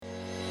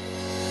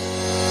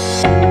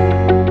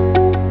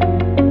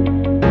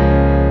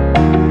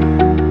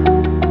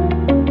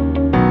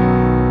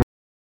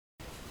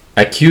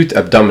Acute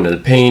abdominal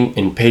pain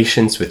in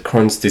patients with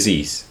Crohn's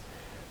disease.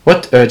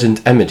 What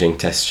urgent imaging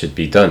tests should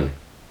be done?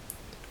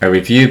 A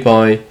review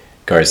by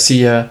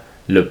Garcia,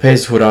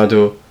 Lopez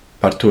Jurado,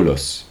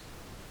 Bartulos.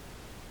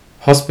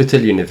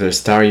 Hospital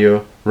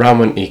Universitario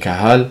Ramón y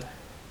Cajal,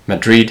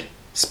 Madrid,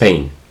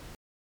 Spain.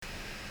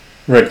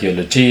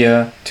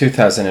 Radiologia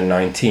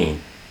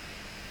 2019.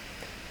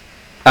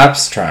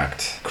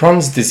 Abstract.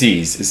 Crohn's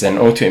disease is an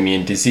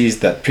autoimmune disease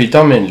that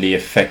predominantly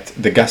affects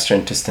the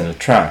gastrointestinal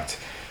tract.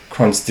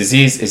 Crohn's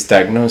disease is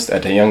diagnosed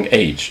at a young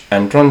age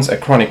and runs a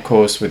chronic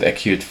course with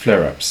acute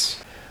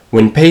flare-ups.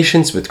 When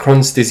patients with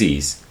Crohn's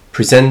disease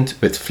present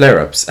with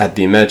flare-ups at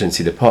the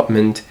emergency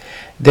department,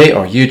 they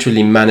are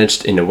usually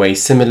managed in a way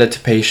similar to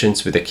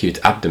patients with acute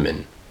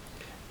abdomen.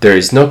 There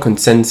is no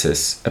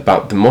consensus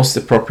about the most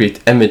appropriate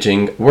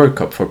imaging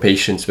workup for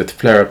patients with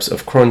flare-ups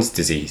of Crohn's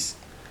disease.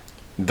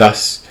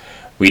 Thus,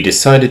 we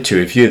decided to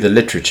review the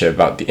literature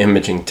about the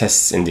imaging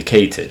tests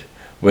indicated,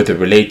 whether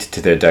related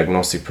to their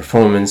diagnostic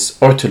performance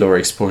or to lower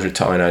exposure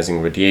to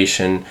ionizing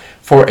radiation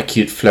for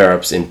acute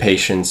flare-ups in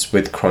patients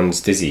with Crohn's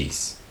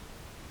disease.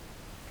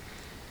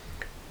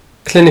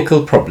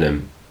 Clinical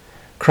problem.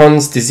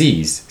 Crohn's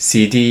disease,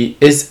 CD,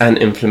 is an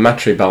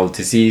inflammatory bowel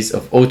disease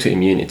of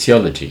autoimmune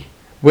etiology,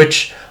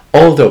 which,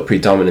 although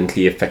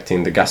predominantly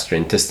affecting the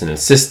gastrointestinal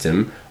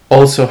system,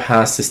 also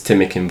has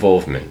systemic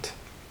involvement.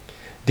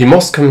 The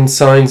most common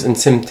signs and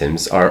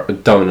symptoms are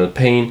abdominal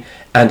pain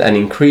and an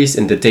increase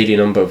in the daily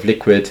number of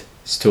liquid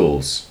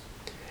stools.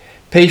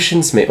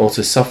 Patients may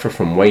also suffer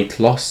from weight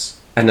loss,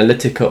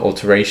 analytical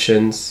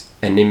alterations,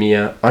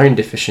 anemia, iron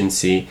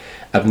deficiency,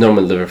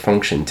 abnormal liver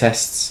function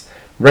tests,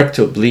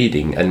 rectal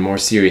bleeding, and more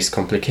serious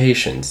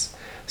complications,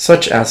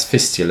 such as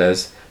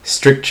fistulas,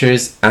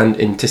 strictures and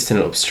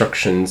intestinal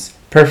obstructions,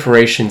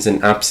 perforations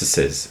and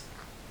abscesses.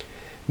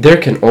 There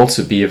can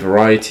also be a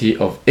variety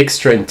of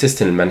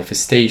extraintestinal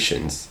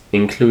manifestations,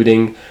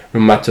 including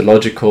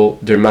rheumatological,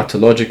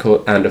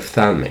 dermatological, and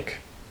ophthalmic.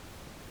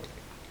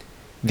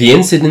 The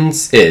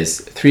incidence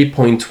is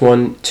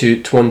 3.1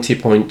 to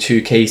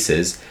 20.2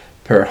 cases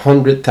per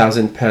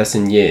 100,000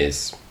 person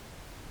years.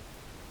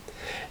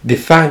 The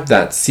fact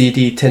that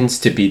CD tends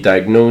to be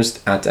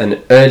diagnosed at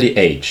an early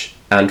age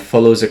and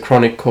follows a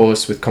chronic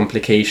course with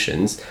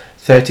complications,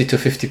 30 to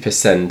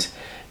 50%,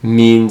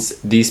 means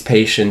these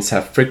patients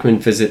have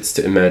frequent visits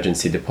to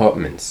emergency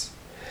departments.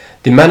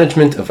 The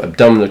management of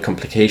abdominal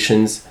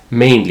complications,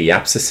 mainly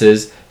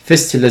abscesses,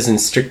 fistulas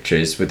and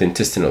strictures with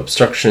intestinal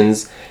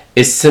obstructions,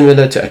 is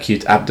similar to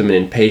acute abdomen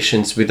in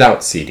patients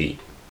without CD,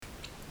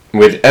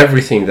 with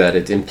everything that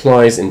it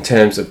implies in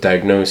terms of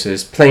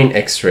diagnosis, plain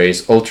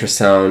X-rays,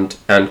 ultrasound,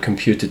 and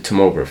computed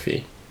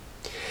tomography.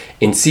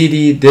 In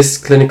CD, this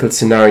clinical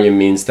scenario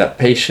means that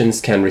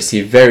patients can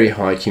receive very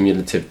high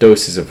cumulative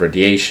doses of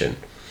radiation.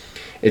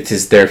 It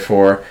is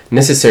therefore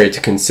necessary to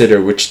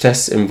consider which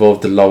tests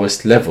involve the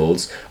lowest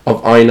levels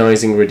of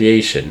ionizing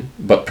radiation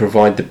but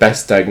provide the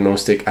best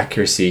diagnostic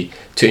accuracy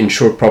to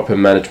ensure proper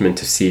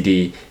management of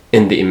CD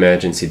in the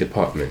emergency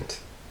department.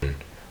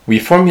 We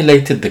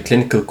formulated the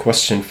clinical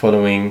question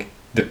following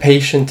the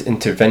Patient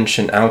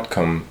Intervention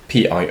Outcome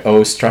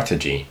 (PIO)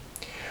 strategy.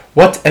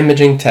 What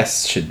imaging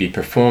tests should be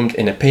performed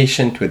in a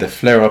patient with a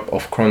flare-up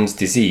of Crohn's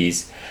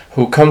disease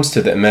who comes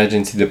to the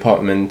emergency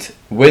department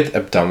with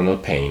abdominal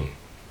pain?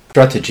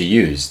 Strategy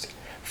used.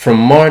 From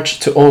March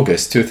to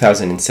August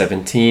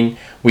 2017,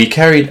 we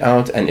carried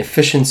out an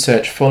efficient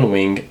search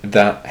following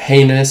the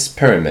Haynes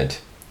Pyramid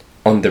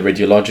on the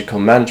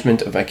radiological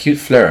management of acute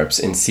flare-ups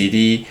in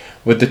CD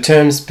with the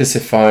terms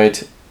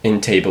specified in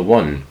Table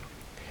 1.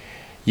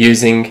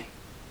 Using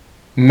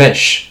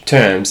mesh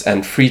terms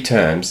and free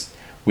terms,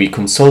 we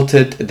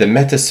consulted the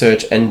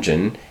meta-search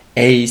engine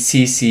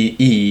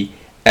ACCE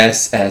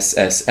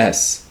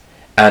SSSS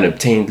and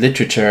obtained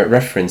literature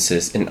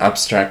references in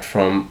abstract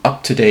from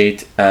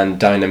UpToDate and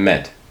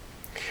Dynamed.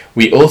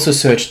 We also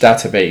searched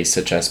databases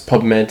such as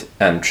PubMed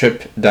and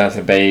TRIP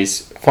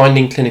database,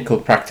 finding clinical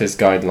practice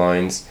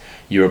guidelines,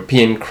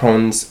 European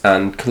Crohn's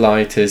and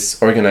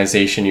Colitis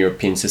Organization,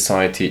 European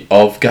Society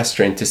of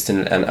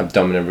Gastrointestinal and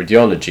Abdominal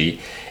Radiology,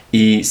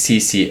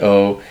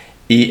 ECCO,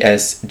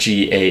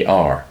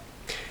 ESGAR,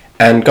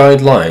 and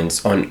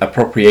guidelines on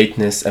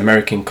appropriateness,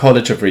 American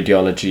College of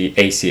Radiology,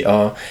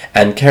 ACR,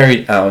 and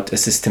carried out a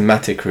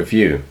systematic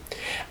review.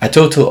 A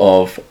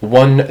total of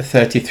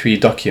 133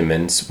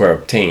 documents were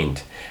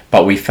obtained,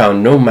 but we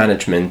found no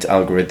management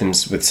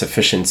algorithms with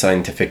sufficient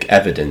scientific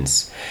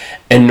evidence.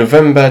 In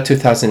November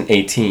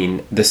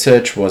 2018, the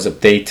search was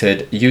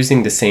updated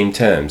using the same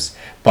terms,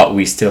 but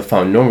we still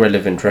found no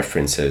relevant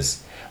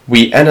references.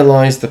 We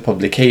analyzed the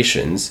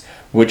publications,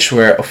 which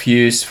were of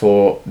use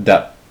for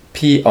the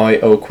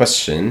PIO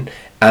question,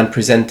 and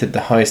presented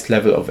the highest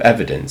level of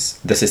evidence,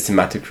 the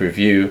systematic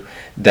review,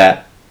 the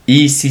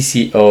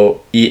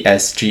ECCO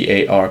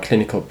ESGAR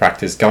clinical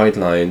practice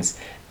guidelines,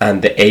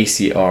 and the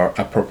ACR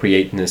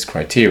appropriateness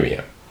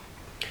criteria.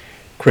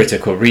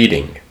 Critical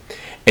reading.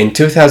 In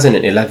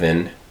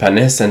 2011,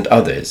 Panes and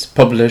others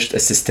published a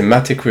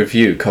systematic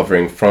review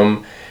covering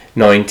from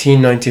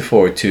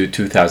 1994 to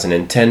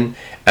 2010,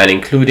 and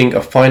including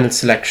a final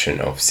selection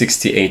of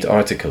 68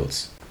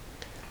 articles.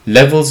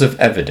 Levels of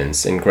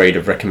evidence and grade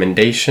of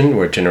recommendation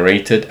were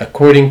generated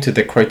according to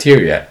the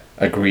criteria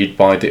agreed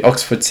by the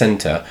Oxford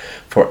Centre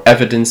for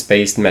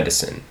Evidence-Based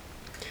Medicine.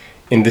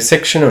 In the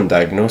section on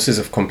diagnosis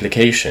of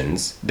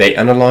complications, they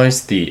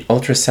analysed the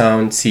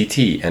ultrasound,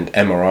 CT, and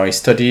MRI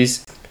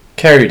studies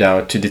carried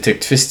out to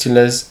detect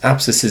fistulas,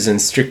 abscesses,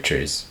 and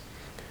strictures.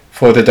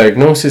 For the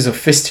diagnosis of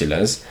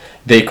fistulas,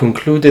 they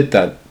concluded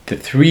that the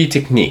three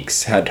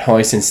techniques had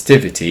high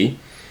sensitivity: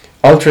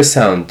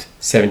 ultrasound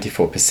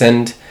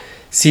 74%,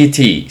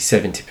 CT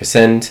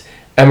 70%,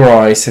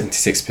 MRI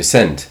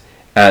 76%,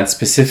 and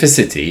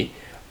specificity: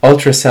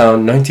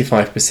 ultrasound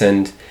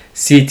 95%,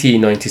 CT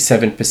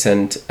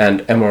 97%,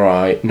 and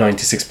MRI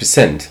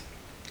 96%,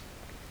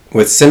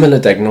 with similar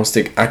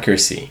diagnostic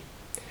accuracy.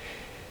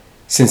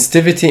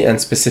 Sensitivity and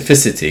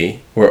specificity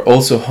were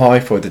also high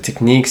for the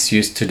techniques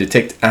used to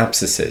detect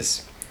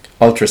abscesses: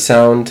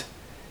 ultrasound,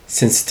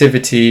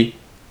 sensitivity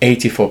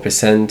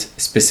 84%,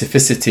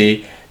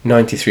 specificity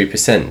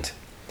 93%,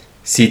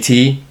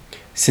 CT,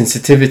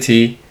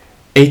 sensitivity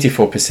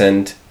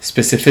 84%,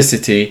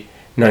 specificity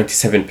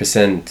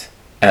 97%,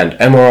 and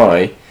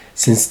MRI,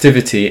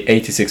 sensitivity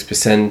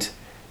 86%,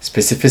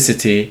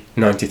 specificity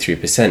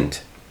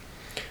 93%,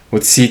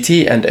 with CT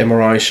and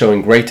MRI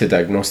showing greater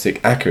diagnostic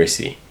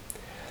accuracy.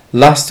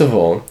 Last of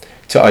all,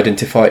 to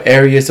identify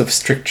areas of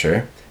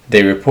stricture,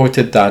 they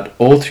reported that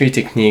all three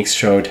techniques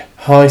showed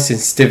high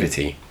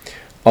sensitivity: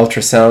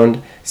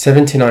 ultrasound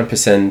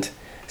 79%,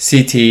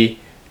 CT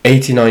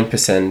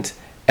 89%,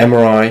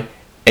 MRI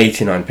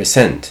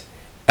 89%,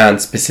 and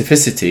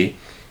specificity: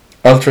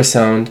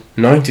 ultrasound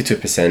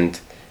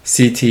 92%,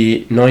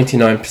 CT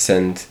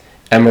 99%,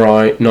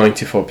 MRI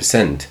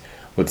 94%,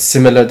 with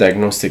similar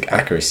diagnostic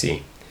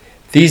accuracy.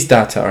 These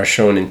data are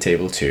shown in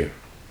Table 2.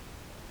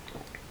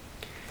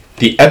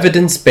 The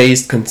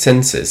evidence-based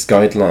consensus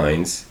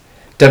guidelines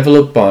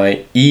developed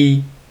by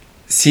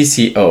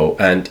ECCO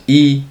and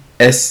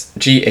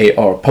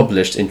ESGAR,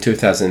 published in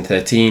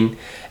 2013,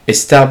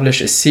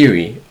 establish a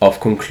series of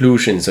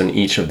conclusions on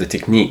each of the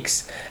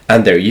techniques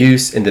and their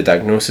use in the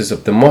diagnosis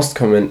of the most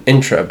common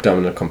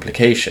intra-abdominal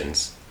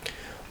complications.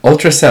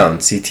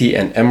 Ultrasound, CT,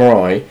 and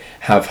MRI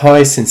have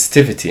high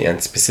sensitivity and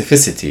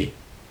specificity,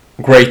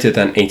 greater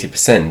than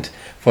 80%,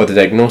 for the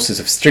diagnosis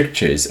of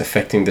strictures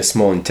affecting the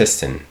small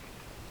intestine.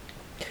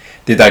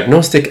 The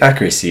diagnostic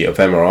accuracy of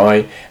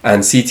MRI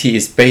and CT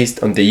is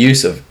based on the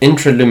use of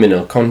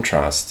intraluminal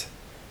contrast,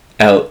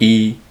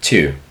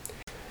 LE2.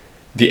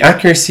 The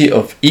accuracy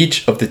of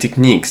each of the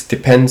techniques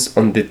depends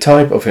on the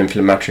type of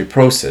inflammatory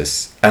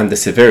process and the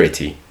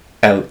severity,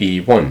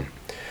 LE1.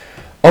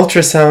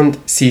 Ultrasound,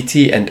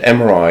 CT, and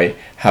MRI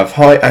have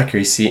high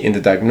accuracy in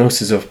the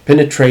diagnosis of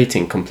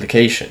penetrating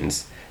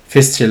complications,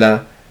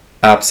 fistula,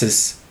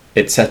 abscess,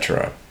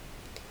 etc.,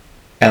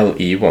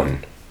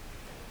 LE1.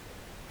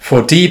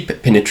 For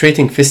deep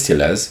penetrating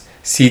fistulas,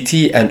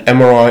 CT and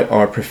MRI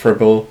are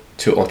preferable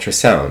to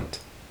ultrasound,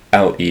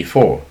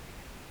 LE4.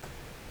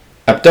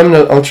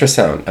 Abdominal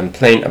ultrasound and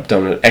plain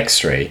abdominal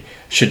X-ray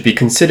should be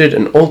considered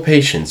in all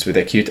patients with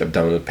acute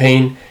abdominal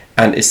pain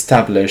and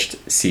established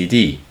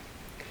CD.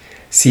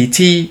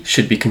 CT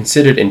should be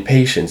considered in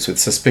patients with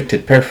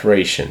suspected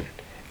perforation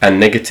and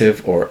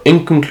negative or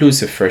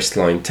inconclusive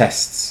first-line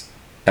tests,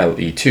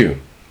 LE2.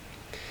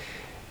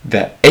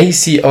 The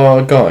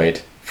ACR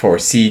guide for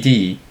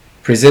CD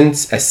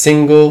presents a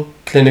single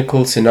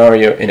clinical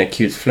scenario in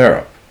acute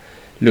flare-up,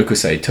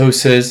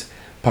 leukocytosis,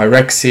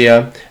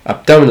 pyrexia,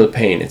 abdominal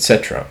pain,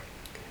 etc.,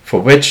 for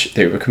which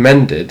they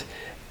recommended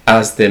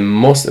as the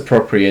most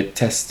appropriate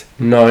test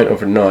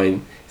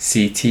 9/9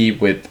 CT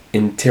with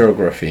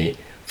enterography,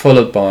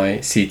 followed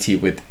by CT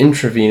with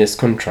intravenous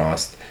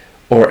contrast,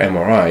 or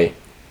MRI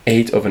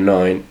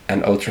 8/9,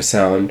 and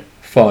ultrasound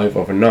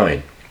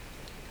 5/9.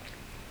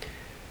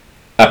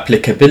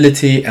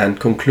 Applicability and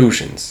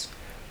conclusions.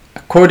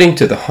 According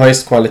to the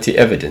highest quality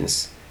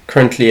evidence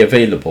currently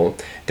available,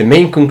 the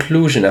main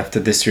conclusion after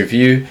this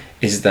review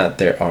is that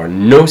there are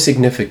no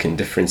significant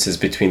differences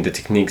between the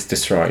techniques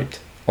described,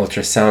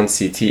 ultrasound,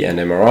 CT, and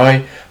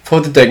MRI, for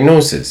the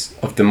diagnosis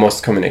of the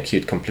most common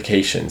acute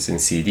complications in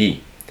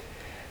CD.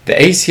 The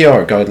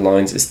ACR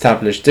guidelines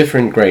establish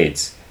different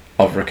grades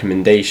of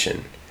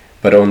recommendation,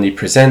 but only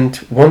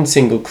present one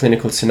single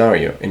clinical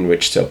scenario in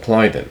which to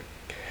apply them,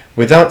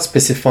 without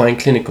specifying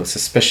clinical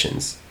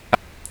suspicions,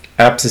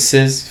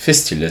 abscesses,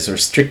 fistulas, or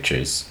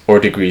strictures, or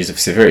degrees of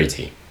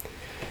severity.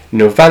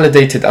 No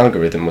validated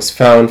algorithm was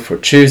found for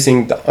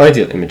choosing the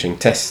ideal imaging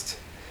test.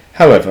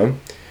 However,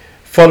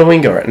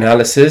 following our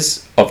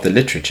analysis of the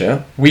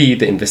literature, we,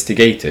 the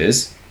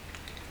investigators,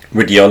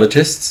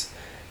 radiologists,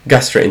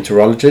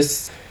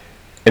 gastroenterologists,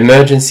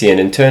 emergency and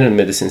internal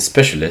medicine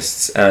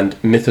specialists, and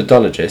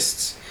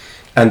methodologists,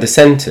 and the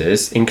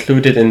centers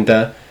included in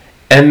the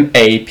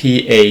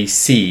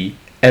MAPAC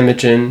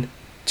Imagen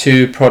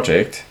 2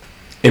 project,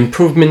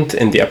 Improvement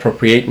in the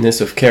appropriateness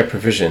of care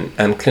provision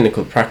and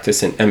clinical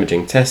practice in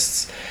imaging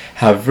tests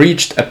have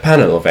reached a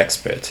panel of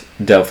expert,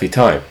 Delphi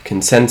type,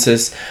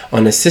 consensus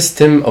on a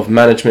system of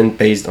management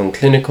based on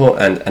clinical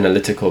and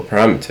analytical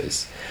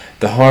parameters,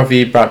 the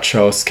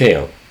Harvey-Bradshaw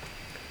scale,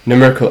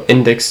 numerical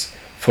index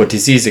for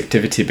disease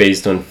activity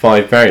based on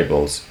 5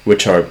 variables,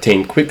 which are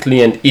obtained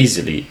quickly and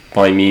easily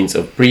by means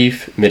of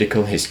brief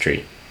medical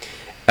history,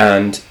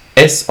 and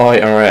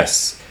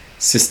SIRS,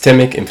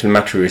 Systemic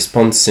Inflammatory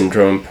Response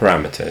Syndrome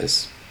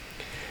parameters.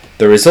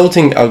 The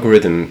resulting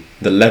algorithm,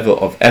 the level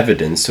of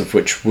evidence of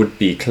which would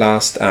be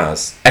classed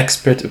as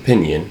expert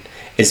opinion,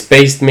 is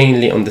based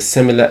mainly on the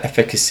similar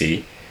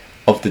efficacy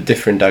of the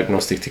different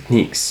diagnostic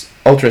techniques,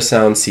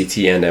 ultrasound,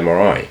 CT, and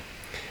MRI.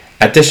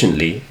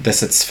 Additionally, the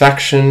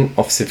satisfaction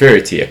of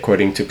severity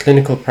according to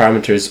clinical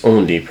parameters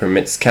only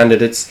permits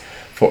candidates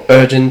for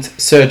urgent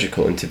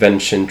surgical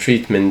intervention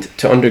treatment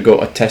to undergo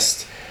a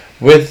test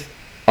with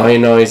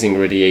ionizing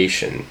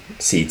radiation,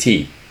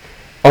 CT.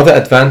 Other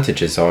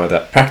advantages are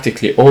that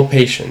practically all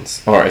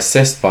patients are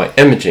assessed by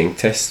imaging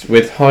tests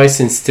with high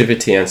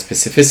sensitivity and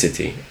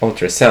specificity,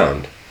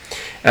 ultrasound,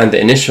 and the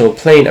initial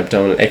plain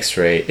abdominal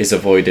X-ray is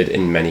avoided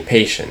in many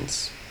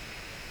patients.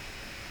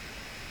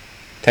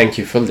 Thank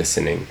you for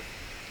listening.